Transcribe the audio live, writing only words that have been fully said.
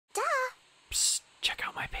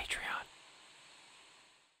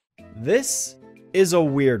This is a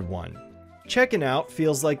weird one. Checkin' Out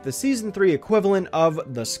feels like the Season 3 equivalent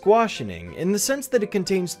of The Squashioning, in the sense that it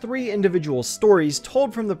contains 3 individual stories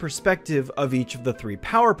told from the perspective of each of the 3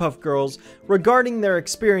 Powerpuff Girls regarding their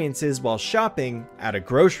experiences while shopping at a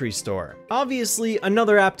grocery store. Obviously,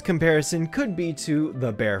 another apt comparison could be to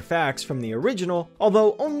The Bare Facts from the original,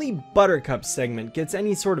 although only Buttercup's segment gets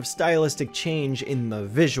any sort of stylistic change in the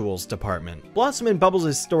visuals department. Blossom and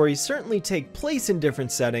Bubbles' stories certainly take place in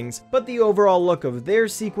different settings, but the overall look of their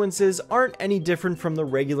sequences aren't any different from the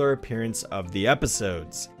regular appearance of the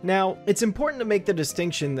episodes. Now, it's important to make the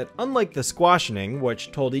distinction that unlike The Squashioning,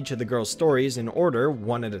 which told each of the girls' stories in order,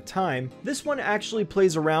 one at a time, this one actually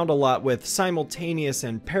plays around a lot with simultaneous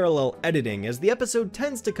and parallel editing, as the episode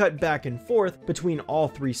tends to cut back and forth between all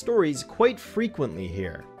 3 stories quite frequently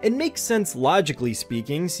here. It makes sense logically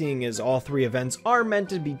speaking, seeing as all 3 events are meant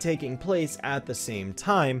to be taking place at the same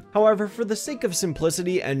time. However, for the sake of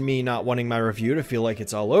simplicity and me not wanting my review to feel like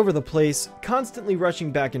it's all over the place, constantly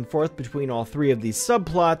rushing back and forth between all 3 of these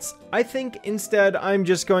subplots, I think instead I'm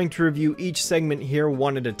just going to review each segment here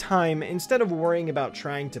one at a time instead of worrying about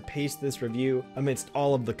trying to pace this review amidst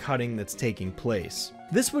all of the cutting that's taking place.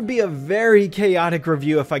 This would be a very chaotic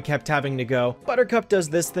review if I kept having to go, Buttercup does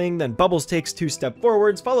this thing, then Bubbles takes 2 steps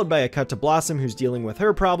forwards, followed by a cut to Blossom who's dealing with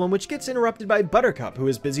her problem, which gets interrupted by Buttercup who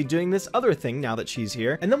is busy doing this other thing now that she's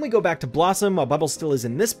here, and then we go back to Blossom while Bubbles still is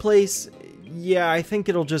in this place. Yeah, I think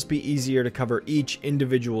it'll just be easier to cover each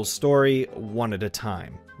individual story one at a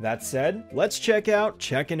time. That said, let's check out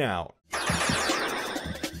Checkin' Out.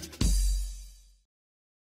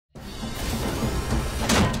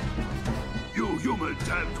 Humans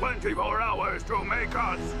have 24 hours to make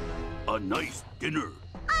us a nice dinner.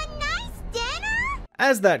 A nice dinner?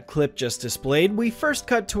 As that clip just displayed, we first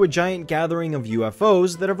cut to a giant gathering of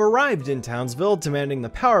UFOs that have arrived in Townsville, demanding the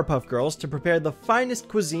Powerpuff Girls to prepare the finest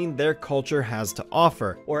cuisine their culture has to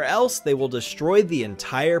offer, or else they will destroy the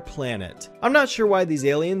entire planet. I'm not sure why these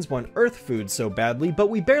aliens want Earth food so badly, but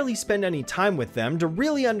we barely spend any time with them to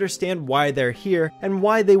really understand why they're here and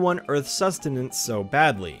why they want Earth sustenance so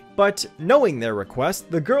badly. But knowing their request,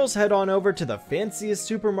 the girls head on over to the fanciest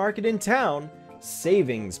supermarket in town,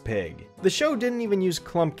 Savings Pig. The show didn't even use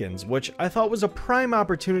Clumpkins, which I thought was a prime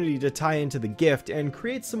opportunity to tie into the gift and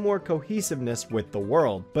create some more cohesiveness with the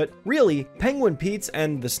world. But really, Penguin Pete's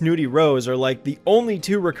and the Snooty Rose are like the only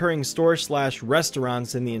 2 recurring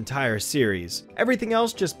stores/restaurants in the entire series. Everything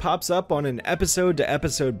else just pops up on an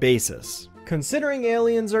episode-to-episode basis. Considering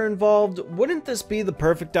aliens are involved, wouldn't this be the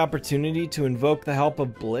perfect opportunity to invoke the help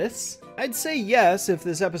of Bliss? I'd say yes if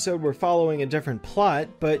this episode were following a different plot,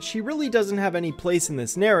 but she really doesn't have any place in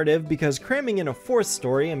this narrative because cramming in a 4th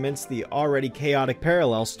story amidst the already chaotic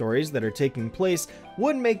parallel stories that are taking place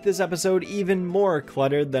would make this episode even more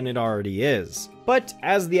cluttered than it already is. But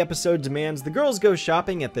as the episode demands, the girls go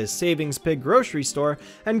shopping at this Savings Pig grocery store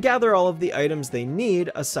and gather all of the items they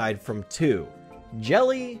need aside from 2: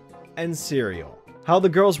 jelly and cereal. How the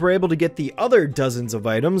girls were able to get the other dozens of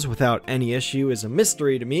items without any issue is a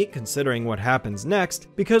mystery to me, considering what happens next,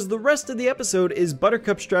 because the rest of the episode is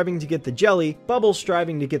Buttercup striving to get the jelly, Bubbles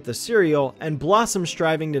striving to get the cereal, and Blossom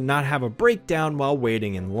striving to not have a breakdown while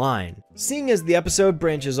waiting in line. Seeing as the episode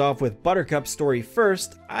branches off with Buttercup's story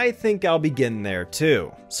first, I think I'll begin there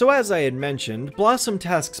too. So as I had mentioned, Blossom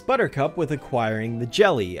tasks Buttercup with acquiring the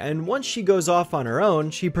jelly, and once she goes off on her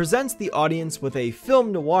own, she presents the audience with a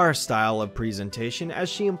film noir style of presentation as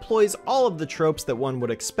she employs all of the tropes that one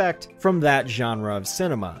would expect from that genre of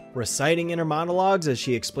cinema. Reciting inner monologues as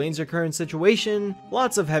she explains her current situation,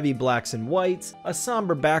 lots of heavy blacks and whites, a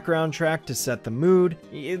somber background track to set the mood,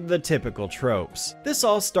 the typical tropes. This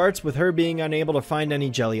all starts with her being unable to find any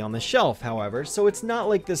jelly on the shelf, however, so it's not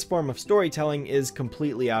like this form of storytelling is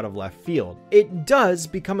completely out of left field. It does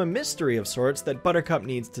become a mystery of sorts that Buttercup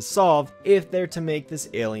needs to solve if they're to make this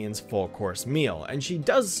alien's full course meal, and she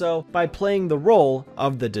does so by playing the role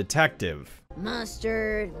of the detective.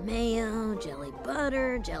 Mustard, mayo, jelly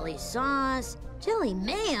butter, jelly sauce. Jelly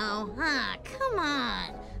mayo? Ah, come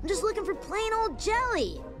on. I'm just looking for plain old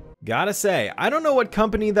jelly. Gotta say, I don't know what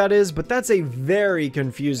company that is, but that's a very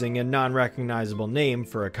confusing and non-recognizable name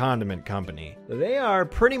for a condiment company. They are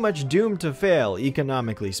pretty much doomed to fail,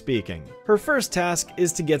 economically speaking. Her first task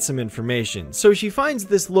is to get some information, so she finds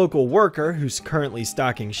this local worker who's currently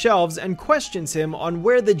stocking shelves and questions him on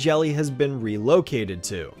where the jelly has been relocated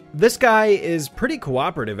to. This guy is pretty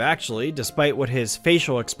cooperative actually, despite what his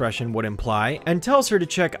facial expression would imply, and tells her to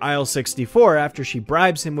check aisle 64 after she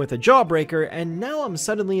bribes him with a jawbreaker, and now I'm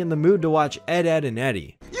suddenly in the mood to watch Ed, Edd and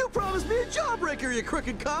Eddy. You promised me a jawbreaker, you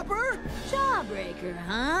crooked copper! Jawbreaker,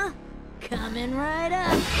 huh? Coming right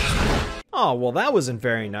up. Oh, well that wasn't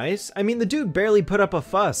very nice. I mean, the dude barely put up a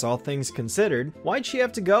fuss, all things considered. Why'd she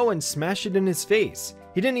have to go and smash it in his face?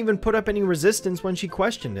 He didn't even put up any resistance when she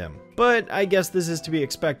questioned him. But I guess this is to be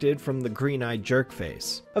expected from the green-eyed jerk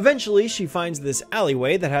face. Eventually, she finds this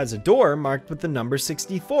alleyway that has a door marked with the number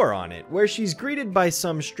 64 on it, where she's greeted by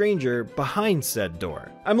some stranger behind said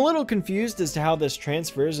door. I'm a little confused as to how this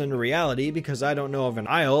transfers into reality because I don't know of an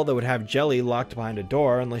aisle that would have Jelly locked behind a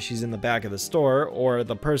door unless she's in the back of the store, or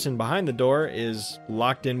the person behind the door is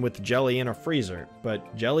locked in with Jelly in a freezer.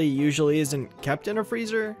 But Jelly usually isn't kept in a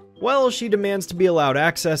freezer? Well, she demands to be allowed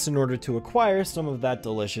access in order to acquire some of that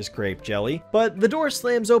delicious grape jelly, but the door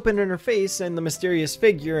slams open in her face and the mysterious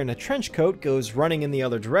figure in a trench coat goes running in the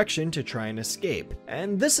other direction to try and escape.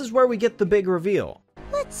 And this is where we get the big reveal.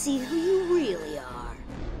 Let's see who you really are.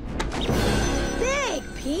 Big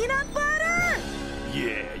peanut butter?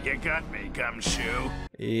 Yeah, you got me, gumshoe.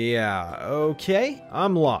 Yeah, okay,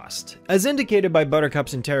 I'm lost. As indicated by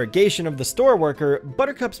Buttercup's interrogation of the store worker,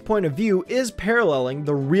 Buttercup's point of view is paralleling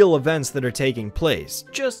the real events that are taking place,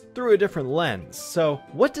 just through a different lens. So,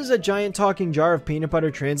 what does a giant talking jar of peanut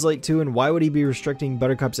butter translate to, and why would he be restricting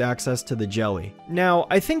Buttercup's access to the jelly? Now,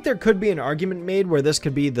 I think there could be an argument made where this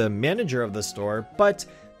could be the manager of the store, but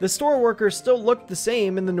the store worker still looked the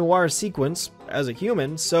same in the Noir sequence as a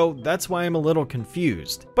human, so that's why I'm a little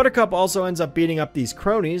confused. Buttercup also ends up beating up these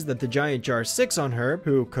cronies that the giant jar sicks on her,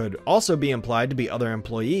 who could also be implied to be other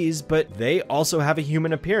employees, but they also have a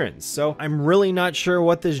human appearance, so I'm really not sure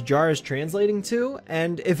what this jar is translating to,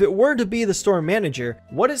 and if it were to be the store manager,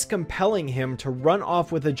 what is compelling him to run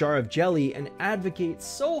off with a jar of jelly and advocate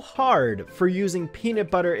so hard for using peanut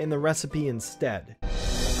butter in the recipe instead?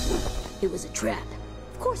 It was a trap.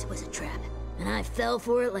 Of course it was a trap, and I fell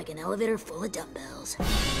for it like an elevator full of dumbbells.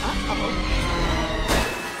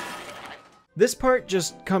 This part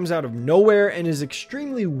just comes out of nowhere and is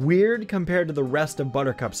extremely weird compared to the rest of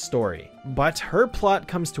Buttercup's story. But her plot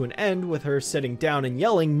comes to an end with her sitting down and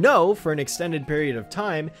yelling no for an extended period of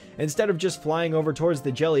time, instead of just flying over towards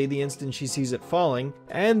the jelly the instant she sees it falling,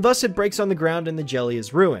 and thus it breaks on the ground and the jelly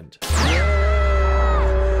is ruined.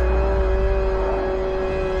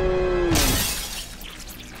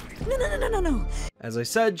 No. As I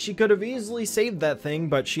said, she could have easily saved that thing,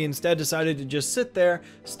 but she instead decided to just sit there,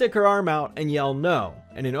 stick her arm out, and yell no,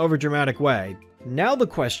 in an overdramatic way. Now the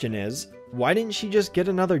question is, why didn't she just get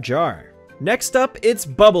another jar? Next up, it's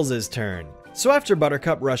Bubbles' turn. So after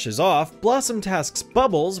Buttercup rushes off, Blossom tasks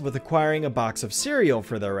Bubbles with acquiring a box of cereal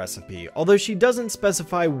for their recipe, although she doesn't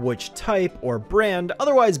specify which type or brand,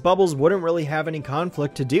 otherwise Bubbles wouldn't really have any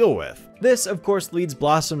conflict to deal with. This, of course, leads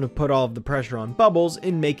Blossom to put all of the pressure on Bubbles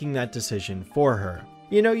in making that decision for her.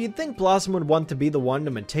 You know, you'd think Blossom would want to be the one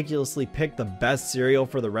to meticulously pick the best cereal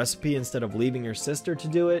for the recipe instead of leaving her sister to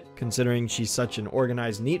do it, considering she's such an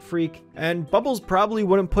organized neat freak, and Bubbles probably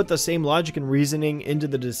wouldn't put the same logic and reasoning into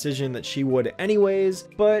the decision that she would anyways,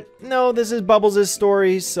 but no, this is Bubbles'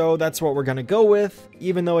 story, so that's what we're gonna go with,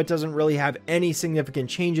 even though it doesn't really have any significant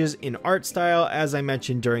changes in art style as I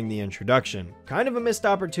mentioned during the introduction. Kind of a missed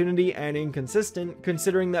opportunity and inconsistent,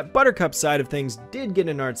 considering that Buttercup's side of things did get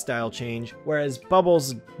an art style change, whereas Bubbles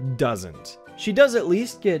doesn't. She does at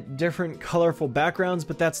least get different colorful backgrounds,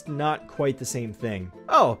 but that's not quite the same thing.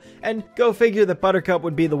 Oh, and go figure that Buttercup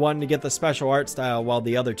would be the one to get the special art style while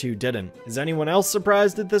the other two didn't. Is anyone else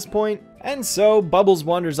surprised at this point? And so, Bubbles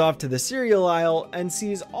wanders off to the cereal aisle and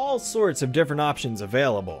sees all sorts of different options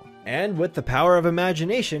available. And with the power of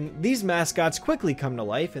imagination, these mascots quickly come to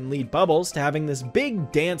life and lead Bubbles to having this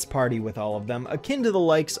big dance party with all of them, akin to the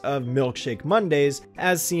likes of Milkshake Mondays,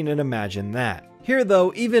 as seen in Imagine That. Here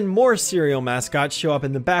though, even more cereal mascots show up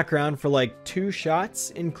in the background for like 2 shots,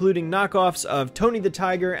 including knockoffs of Tony the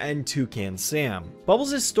Tiger and Toucan Sam.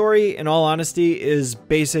 Bubbles' story, in all honesty, is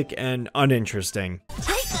basic and uninteresting. Take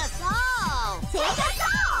us all! Take us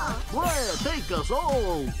all! Where? Take us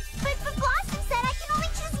all! But Blossom said I can only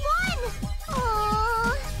choose one!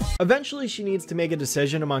 Aww. Eventually, she needs to make a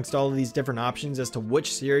decision amongst all of these different options as to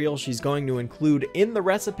which cereal she's going to include in the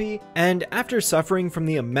recipe, and after suffering from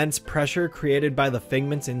the immense pressure created by the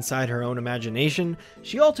figments inside her own imagination,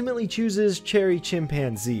 she ultimately chooses cherry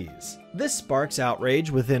chimpanzees. This sparks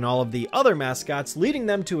outrage within all of the other mascots, leading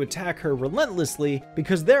them to attack her relentlessly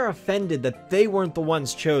because they're offended that they weren't the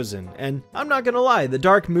ones chosen. And I'm not gonna lie, the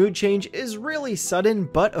dark mood change is really sudden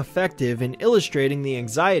but effective in illustrating the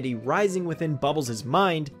anxiety rising within Bubbles'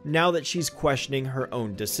 mind now that she's questioning her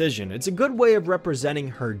own decision. It's a good way of representing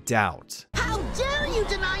her doubt. How dare you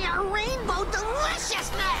deny our rainbow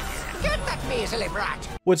deliciousness! Get the measly brat.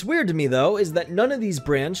 What's weird to me though is that none of these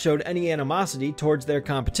brands showed any animosity towards their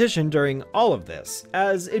competition during all of this,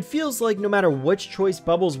 as it feels like no matter which choice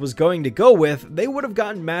Bubbles was going to go with, they would have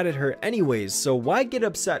gotten mad at her anyways, so why get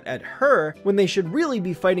upset at her when they should really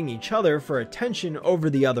be fighting each other for attention over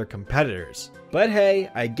the other competitors? But hey,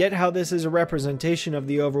 I get how this is a representation of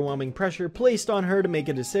the overwhelming pressure placed on her to make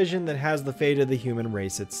a decision that has the fate of the human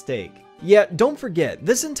race at stake. Yet, don't forget,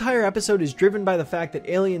 this entire episode is driven by the fact that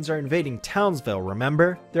aliens are invading Townsville,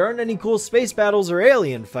 remember? There aren't any cool space battles or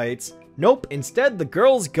alien fights. Nope, instead the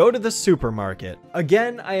girls go to the supermarket.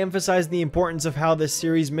 Again, I emphasize the importance of how this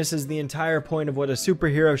series misses the entire point of what a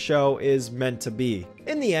superhero show is meant to be.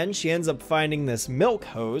 In the end, she ends up finding this milk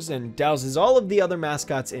hose and douses all of the other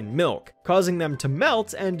mascots in milk, causing them to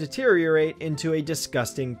melt and deteriorate into a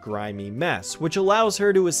disgusting, grimy mess, which allows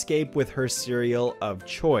her to escape with her cereal of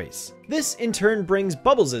choice. This in turn brings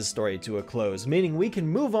Bubbles' story to a close, meaning we can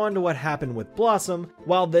move on to what happened with Blossom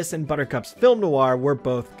while this and Buttercup's film noir were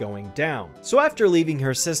both going down. So after leaving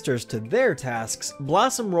her sisters to their tasks,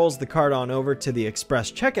 Blossom rolls the cart on over to the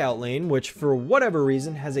express checkout lane, which for whatever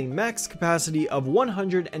reason has a max capacity of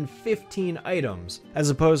 115 items, as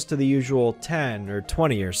opposed to the usual 10 or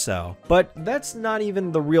 20 or so. But that's not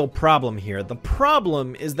even the real problem here. The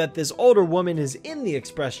problem is that this older woman is in the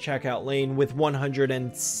express checkout lane with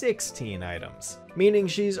 116 items, meaning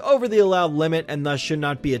she's over the allowed limit and thus should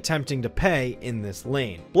not be attempting to pay in this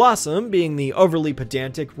lane. Blossom, being the overly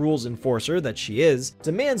pedantic rules enforcer that she is,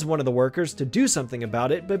 demands one of the workers to do something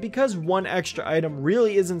about it, but because one extra item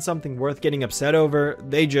really isn't something worth getting upset over,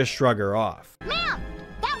 they just shrug her off. Ma'am,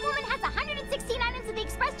 that woman has 116 items in the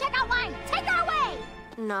express checkout line. Take her away.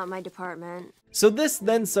 Not my department. So this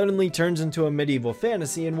then suddenly turns into a medieval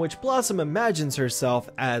fantasy in which Blossom imagines herself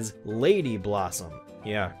as Lady Blossom.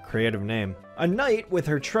 Yeah, creative name. A knight with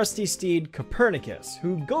her trusty steed Copernicus,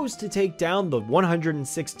 who goes to take down the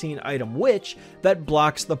 116 item witch that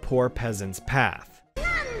blocks the poor peasant's path.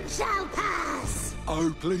 None shall pass.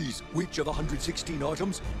 Oh, please, which of the 116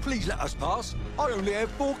 items? Please let us pass. I only have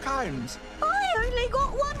 4 cans. I only got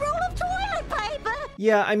 1 roll of toilet paper.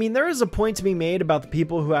 Yeah, I mean, there is a point to be made about the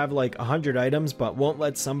people who have like 100 items but won't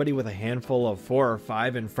let somebody with a handful of 4 or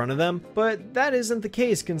 5 in front of them, but that isn't the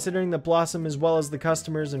case considering that Blossom as well as the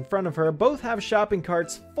customers in front of her both have shopping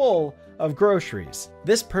carts full of groceries.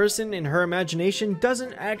 This person in her imagination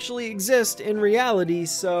doesn't actually exist in reality,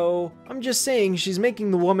 so I'm just saying she's making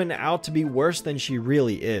the woman out to be worse than she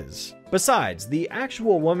really is. Besides, the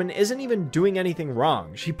actual woman isn't even doing anything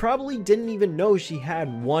wrong. She probably didn't even know she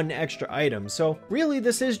had 1 extra item, so really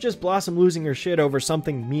this is just Blossom losing her shit over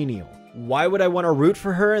something menial. Why would I want to root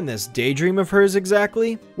for her in this daydream of hers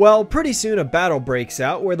exactly? Well, pretty soon a battle breaks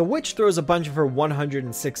out where the witch throws a bunch of her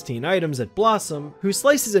 116 items at Blossom, who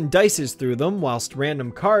slices and dices through them whilst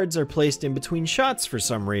random cards are placed in between shots for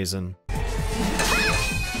some reason.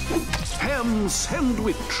 Ham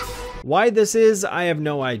sandwich. Why this is, I have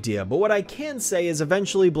no idea, but what I can say is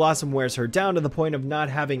eventually Blossom wears her down to the point of not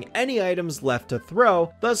having any items left to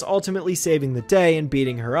throw, thus ultimately saving the day and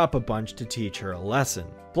beating her up a bunch to teach her a lesson.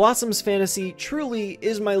 Blossom's fantasy truly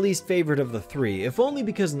is my least favorite of the 3, if only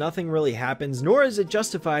because nothing really happens, nor is it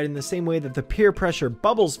justified in the same way that the peer pressure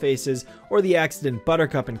Bubbles faces or the accident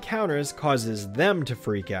Buttercup encounters causes them to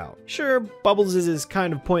freak out. Sure, Bubbles is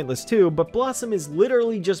kind of pointless too, but Blossom is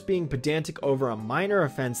literally just being pedantic over a minor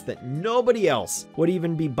offense that nobody else would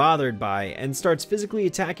even be bothered by and starts physically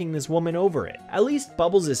attacking this woman over it. At least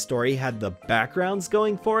Bubbles' story had the backgrounds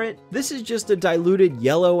going for it. This is just a diluted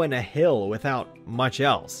yellow and a hill without much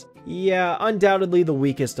else. Yeah, undoubtedly the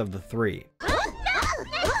weakest of the 3.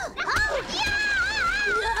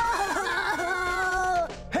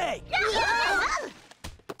 Hey!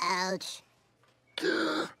 Ouch.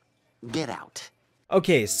 Get out.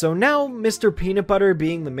 Okay, so now Mr. Peanut Butter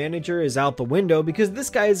being the manager is out the window because this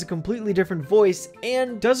guy is a completely different voice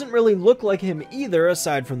and doesn't really look like him either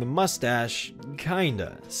aside from the mustache,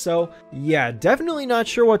 kinda. So yeah, definitely not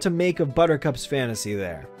sure what to make of Buttercup's fantasy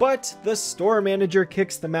there. But the store manager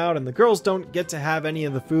kicks them out and the girls don't get to have any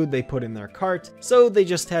of the food they put in their cart, so they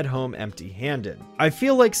just head home empty-handed. I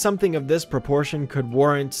feel like something of this proportion could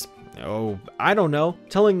warrant, I don't know,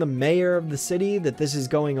 telling the mayor of the city that this is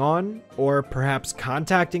going on, or perhaps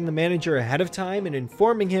contacting the manager ahead of time and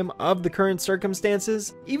informing him of the current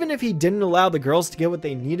circumstances. Even if he didn't allow the girls to get what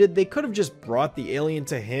they needed, they could have just brought the alien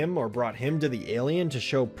to him or brought him to the alien to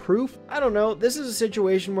show proof. I don't know, this is a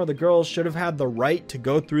situation where the girls should have had the right to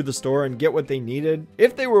go through the store and get what they needed,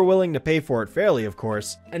 if they were willing to pay for it fairly, of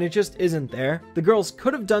course, and it just isn't there. The girls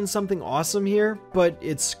could have done something awesome here, but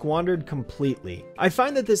it's squandered completely. I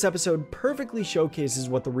find that this episode episode perfectly showcases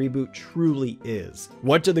what the reboot truly is.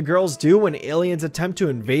 What do the girls do when aliens attempt to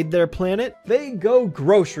invade their planet? They go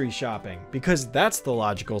grocery shopping, because that's the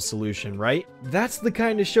logical solution, right? That's the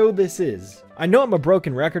kind of show this is. I know I'm a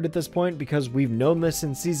broken record at this point because we've known this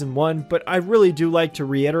since season 1, but I really do like to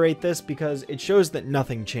reiterate this because it shows that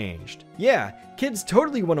nothing changed. Yeah, kids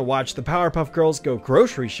totally want to watch the Powerpuff Girls go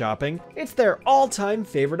grocery shopping. It's their all-time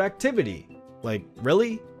favorite activity. Like,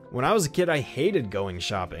 really? When I was a kid, I hated going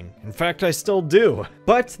shopping. In fact, I still do.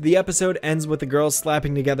 But the episode ends with the girls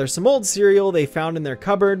slapping together some old cereal they found in their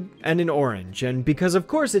cupboard and an orange. And because of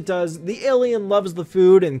course it does, the alien loves the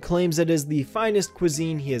food and claims it is the finest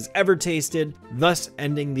cuisine he has ever tasted, thus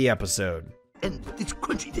ending the episode. And this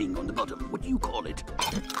crunchy thing on the bottom, what do you call it?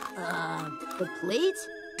 The plate?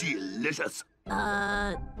 Delicious.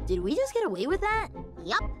 Did we just get away with that?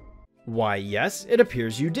 Yup. Why, yes, it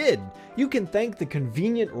appears you did. You can thank the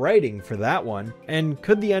convenient writing for that one. And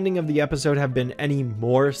could the ending of the episode have been any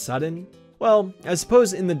more sudden? Well, I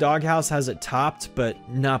suppose In the Doghouse has it topped, but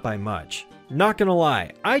not by much. Not gonna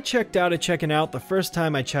lie, I checked out of Checkin' Out the first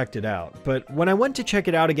time I checked it out, but when I went to check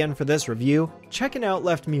it out again for this review, Checkin' Out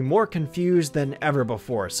left me more confused than ever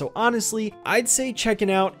before, so honestly, I'd say Checkin'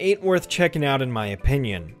 Out ain't worth checking out in my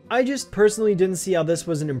opinion. I just personally didn't see how this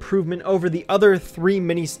was an improvement over the other 3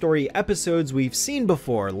 mini-story episodes we've seen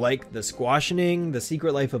before, like The Squashioning, The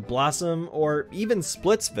Secret Life of Blossom, or even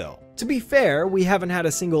Splitsville. To be fair, we haven't had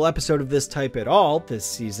a single episode of this type at all this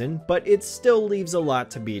season, but it still leaves a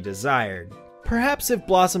lot to be desired. Perhaps if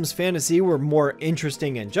Blossom's fantasy were more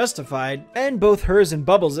interesting and justified, and both hers and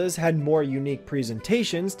Bubbles' had more unique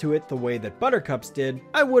presentations to it the way that Buttercup's did,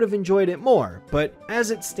 I would have enjoyed it more, but as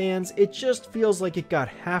it stands, it just feels like it got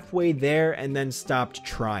halfway there and then stopped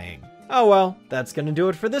trying. Oh well, that's gonna do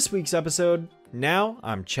it for this week's episode. Now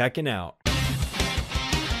I'm checking out.